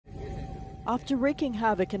After wreaking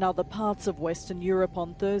havoc in other parts of Western Europe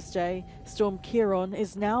on Thursday, Storm Ciarán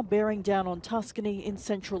is now bearing down on Tuscany in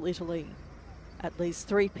central Italy. At least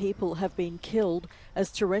 3 people have been killed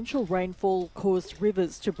as torrential rainfall caused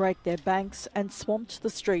rivers to break their banks and swamped the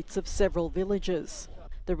streets of several villages.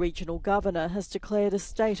 The regional governor has declared a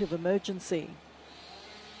state of emergency.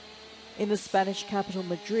 In the Spanish capital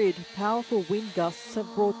Madrid, powerful wind gusts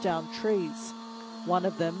have brought down trees. One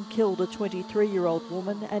of them killed a 23-year-old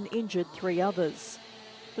woman and injured 3 others.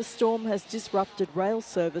 The storm has disrupted rail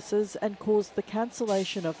services and caused the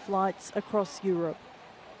cancellation of flights across Europe.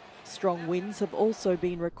 Strong winds have also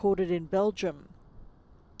been recorded in Belgium.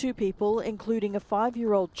 2 people, including a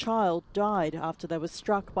 5-year-old child, died after they were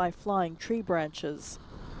struck by flying tree branches.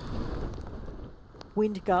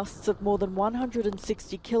 Wind gusts of more than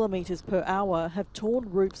 160 kilometres per hour have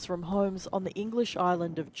torn roofs from homes on the English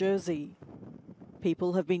island of Jersey.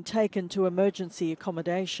 People have been taken to emergency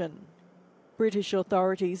accommodation. British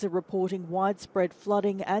authorities are reporting widespread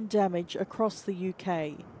flooding and damage across the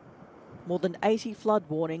UK. More than 80 flood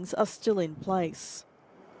warnings are still in place.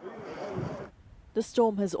 The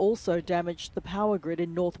storm has also damaged the power grid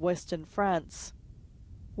in northwestern France.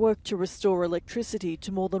 Work to restore electricity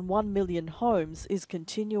to more than 1 million homes is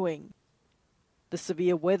continuing. The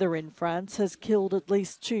severe weather in France has killed at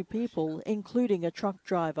least 2 people, including a truck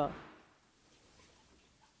driver.